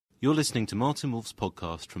You're listening to Martin Wolf's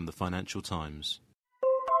podcast from the Financial Times.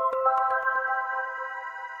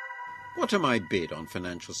 What are my bid on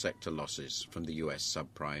financial sector losses from the US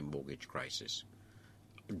subprime mortgage crisis?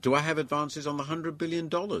 Do I have advances on the $100 billion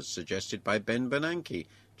suggested by Ben Bernanke,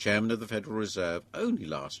 chairman of the Federal Reserve, only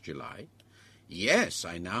last July? Yes,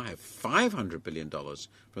 I now have $500 billion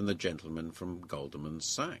from the gentleman from Goldman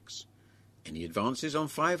Sachs. Any advances on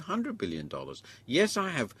 $500 billion? Yes, I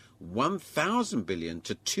have $1,000 billion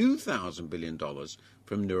to $2,000 billion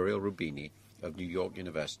from Nouriel Roubini of New York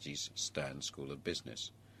University's Stern School of Business.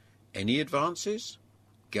 Any advances?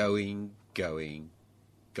 Going,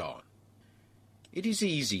 gone. It is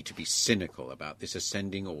easy to be cynical about this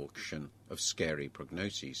ascending auction of scary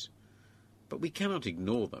prognoses, but we cannot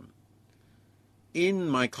ignore them. In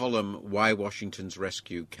my column, Why Washington's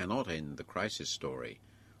Rescue Cannot End the Crisis Story,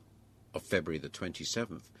 of February the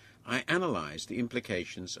 27th, I analysed the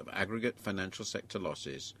implications of aggregate financial sector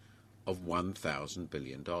losses of $1,000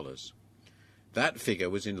 billion. That figure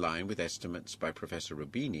was in line with estimates by Professor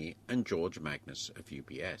Roubini and George Magnus of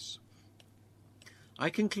UBS. I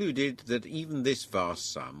concluded that even this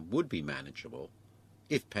vast sum would be manageable,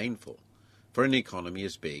 if painful, for an economy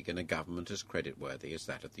as big and a government as creditworthy as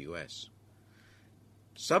that of the US.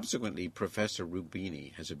 Subsequently, Professor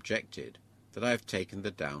Roubini has objected that I have taken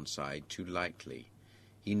the downside too lightly.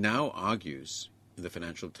 He now argues in the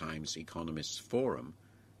Financial Times Economists Forum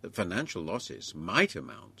that financial losses might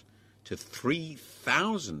amount to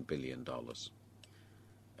 $3,000 billion. $1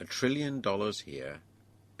 trillion here,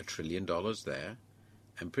 $1 trillion there,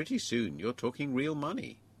 and pretty soon you're talking real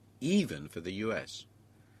money, even for the US.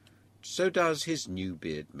 So does his new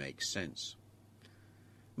bid make sense?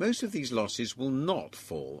 Most of these losses will not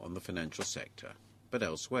fall on the financial sector, but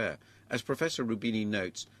elsewhere. As Professor Roubini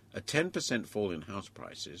notes, a 10% fall in house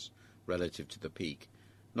prices relative to the peak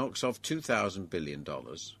knocks off $2,000 billion,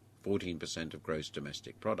 14% of gross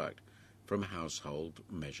domestic product, from household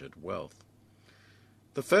measured wealth.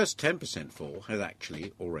 The first 10% fall has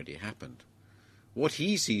actually already happened. What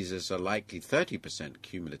he sees as a likely 30%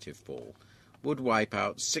 cumulative fall would wipe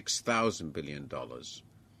out $6,000 billion,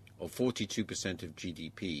 or 42% of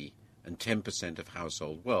GDP and 10% of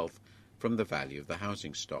household wealth, from the value of the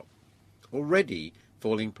housing stock. Already,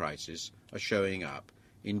 falling prices are showing up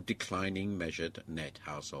in declining measured net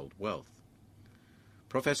household wealth.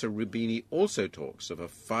 Professor Roubini also talks of a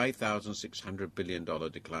 $5,600 billion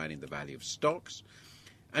decline in the value of stocks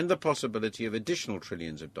and the possibility of additional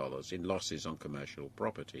trillions of dollars in losses on commercial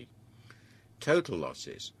property. Total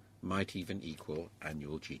losses might even equal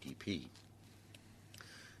annual GDP.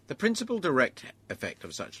 The principal direct effect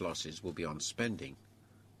of such losses will be on spending,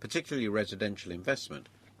 particularly residential investment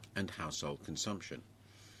and household consumption.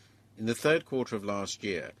 In the third quarter of last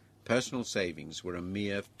year, personal savings were a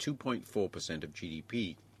mere 2.4% of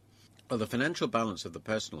GDP, while the financial balance of the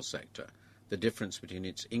personal sector, the difference between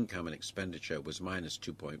its income and expenditure, was minus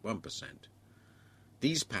 2.1%.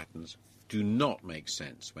 These patterns do not make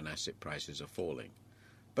sense when asset prices are falling,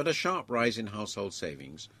 but a sharp rise in household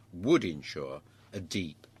savings would ensure a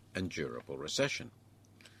deep and durable recession.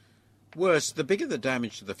 Worse, the bigger the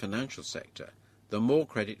damage to the financial sector, the more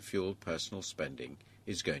credit-fueled personal spending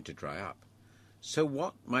is going to dry up. So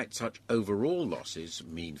what might such overall losses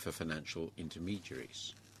mean for financial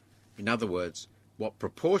intermediaries? In other words, what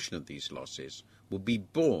proportion of these losses will be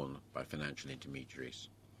borne by financial intermediaries?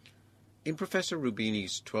 In Professor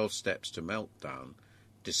Roubini's 12 Steps to Meltdown,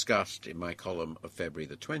 discussed in my column of February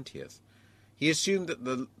the 20th, he assumed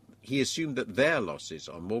that their losses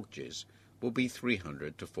on mortgages will be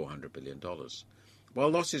 $300 to $400 billion, while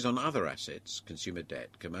losses on other assets, consumer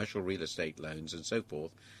debt, commercial real estate loans, and so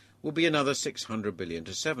forth, will be another $600 billion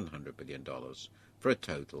to $700 billion, for a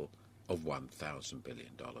total of $1,000 billion.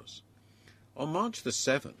 On March the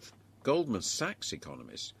 7th, Goldman Sachs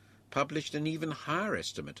economists published an even higher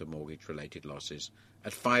estimate of mortgage-related losses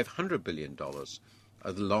at $500 billion,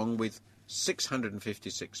 along with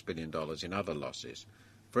 $656 billion in other losses,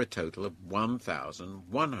 for a total of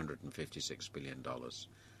 $1,156 billion.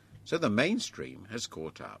 So the mainstream has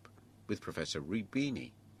caught up with Professor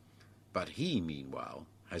Roubini, but he, meanwhile,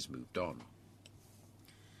 has moved on.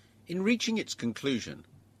 In reaching its conclusion,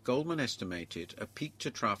 Goldman estimated a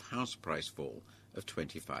peak-to-trough house price fall of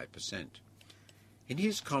 25%. In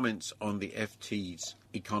his comments on the FT's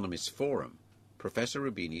Economists Forum, Professor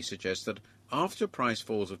Roubini suggests that after price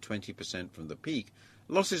falls of 20% from the peak,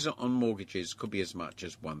 losses on mortgages could be as much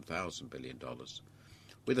as $1,000 billion.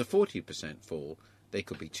 With a 40% fall, they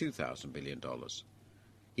could be $2,000 billion.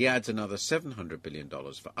 He adds another $700 billion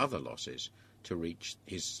for other losses to reach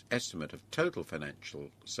his estimate of total financial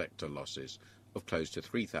sector losses of close to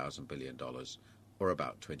 $3,000 billion, or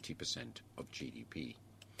about 20% of GDP.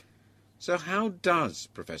 So how does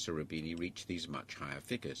Professor Roubini reach these much higher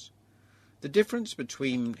figures? The difference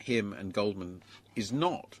between him and Goldman is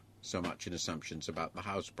not so much in assumptions about the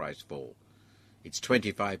house price fall. It's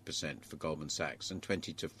 25% for Goldman Sachs and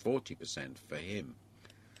 20 to 40% for him.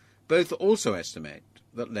 Both also estimate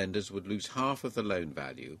that lenders would lose half of the loan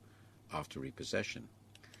value after repossession.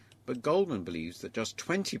 But Goldman believes that just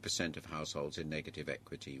 20% of households in negative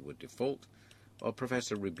equity would default, while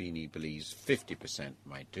Professor Roubini believes 50%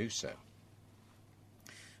 might do so.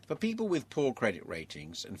 For people with poor credit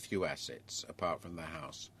ratings and few assets, apart from the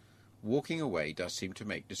house, walking away does seem to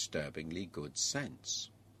make disturbingly good sense.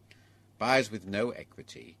 Buyers with no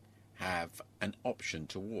equity have an option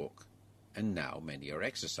to walk, and now many are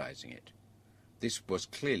exercising it. This was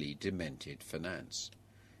clearly demented finance.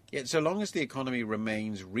 Yet so long as the economy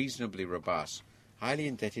remains reasonably robust, highly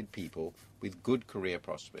indebted people with good career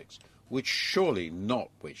prospects would surely not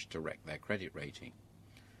wish to wreck their credit rating.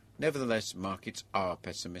 Nevertheless, markets are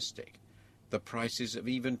pessimistic. The prices of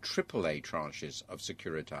even AAA tranches of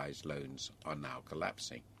securitized loans are now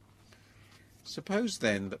collapsing. Suppose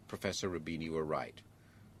then that Professor Roubini were right.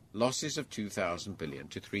 Losses of $2,000 billion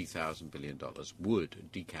to $3,000 billion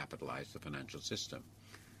would decapitalize the financial system.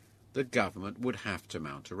 The government would have to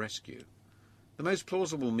mount a rescue. The most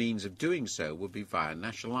plausible means of doing so would be via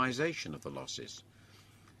nationalization of the losses.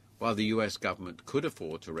 While the US government could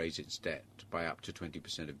afford to raise its debt by up to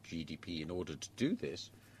 20% of GDP in order to do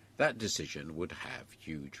this, that decision would have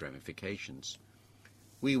huge ramifications.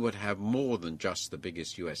 We would have more than just the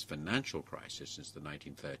biggest US financial crisis since the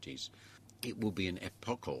 1930s. It will be an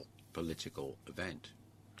epochal political event.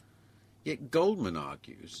 Yet Goldman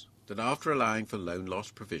argues that after allowing for loan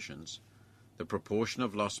loss provisions, the proportion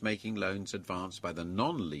of loss-making loans advanced by the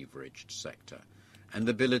non-leveraged sector, and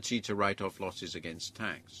the ability to write off losses against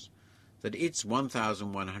tax, that its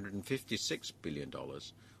 $1,156 billion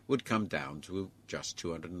would come down to just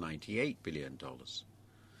 $298 billion.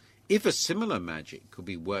 If a similar magic could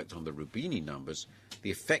be worked on the Roubini numbers,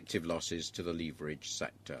 the effective losses to the leveraged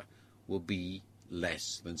sector will be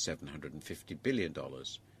less than $750 billion.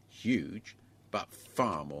 Huge, but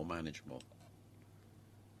far more manageable.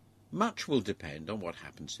 Much will depend on what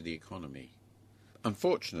happens to the economy.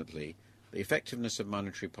 Unfortunately, the effectiveness of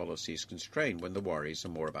monetary policy is constrained when the worries are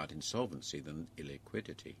more about insolvency than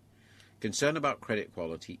illiquidity. Concern about credit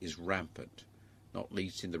quality is rampant, not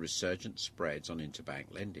least in the resurgent spreads on interbank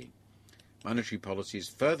lending. Monetary policy is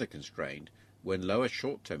further constrained when lower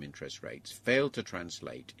short-term interest rates fail to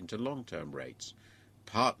translate into long-term rates,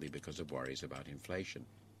 partly because of worries about inflation.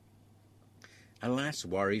 Alas,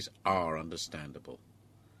 worries are understandable.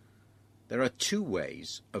 There are two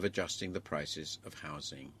ways of adjusting the prices of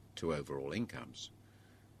housing to overall incomes.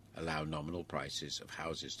 Allow nominal prices of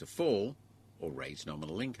houses to fall or raise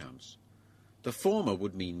nominal incomes. The former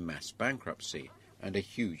would mean mass bankruptcy and a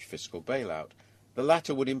huge fiscal bailout. The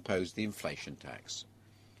latter would impose the inflation tax.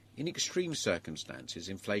 In extreme circumstances,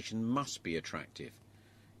 inflation must be attractive.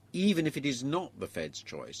 Even if it is not the Fed's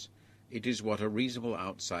choice, it is what a reasonable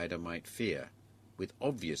outsider might fear, with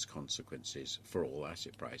obvious consequences for all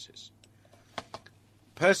asset prices.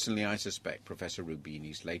 Personally, I suspect Professor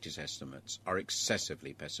Roubini's latest estimates are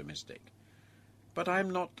excessively pessimistic. But I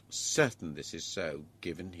am not certain this is so,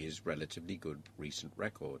 given his relatively good recent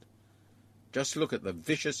record. Just look at the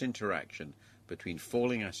vicious interaction between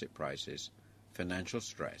falling asset prices, financial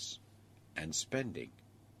stress, and spending.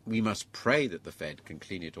 We must pray that the Fed can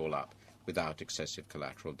clean it all up without excessive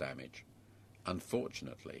collateral damage.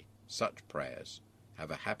 Unfortunately, such prayers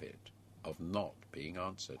have a habit of not being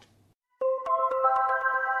answered.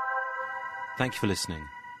 Thank you for listening.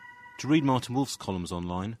 To read Martin Wolf's columns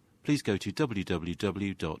online, please go to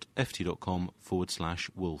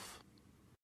www.ft.com/wolf.